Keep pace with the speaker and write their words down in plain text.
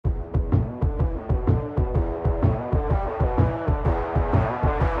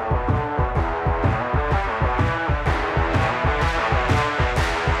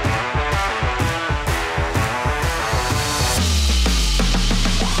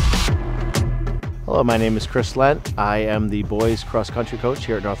Hello, my name is Chris Lent. I am the boys cross-country coach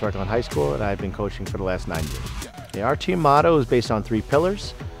here at North Rutland High School, and I've been coaching for the last 9 years. Yeah, our team motto is based on 3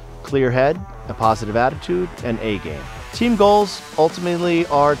 pillars: clear head, a positive attitude, and A game. Team goals ultimately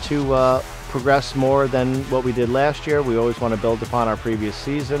are to progress more than what we did last year. We always want to build upon our previous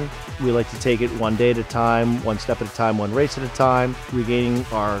season. We like to take it one day at a time, one step at a time, one race at a time. Regaining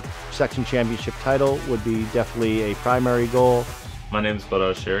our section championship title would be definitely a primary goal. My name is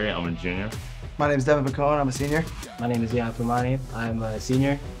Badal Sherry. I'm a junior. My name is Devin Bacone. I'm a senior. My name is Ian Fumani. I'm a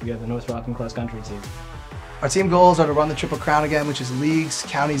senior. We have the North Rutland cross country team. Our team goals are to run the Triple Crown again, which is leagues,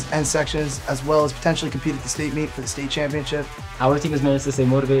 counties, and sections, as well as potentially compete at the state meet for the state championship. Our team has managed to stay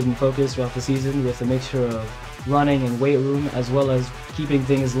motivated and focused throughout the season with a mixture of running and weight room, as well as keeping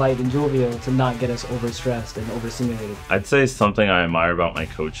things light and jovial to not get us overstressed and overstimulated. I'd say something I admire about my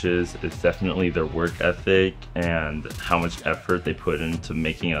coaches is definitely their work ethic and how much effort they put into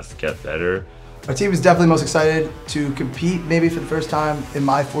making us get better. Our team is definitely most excited to compete maybe for the first time in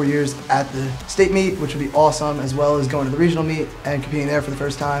my 4 years at the state meet, which would be awesome, as well as going to the regional meet and competing there for the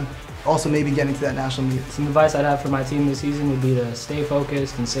first time. Also maybe getting to that national meet. Some advice I'd have for my team this season would be to stay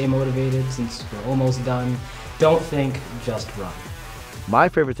focused and stay motivated since we're almost done. Don't think, just run. My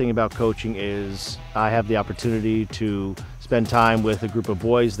favorite thing about coaching is I have the opportunity to spend time with a group of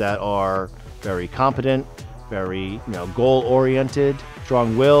boys that are very competent, very goal-oriented,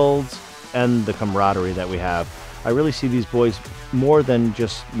 strong-willed, and the camaraderie that we have. I really see these boys more than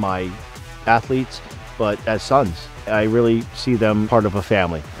just my athletes, but as sons. I really see them part of a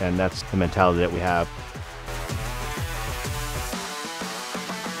family, and that's the mentality that we have.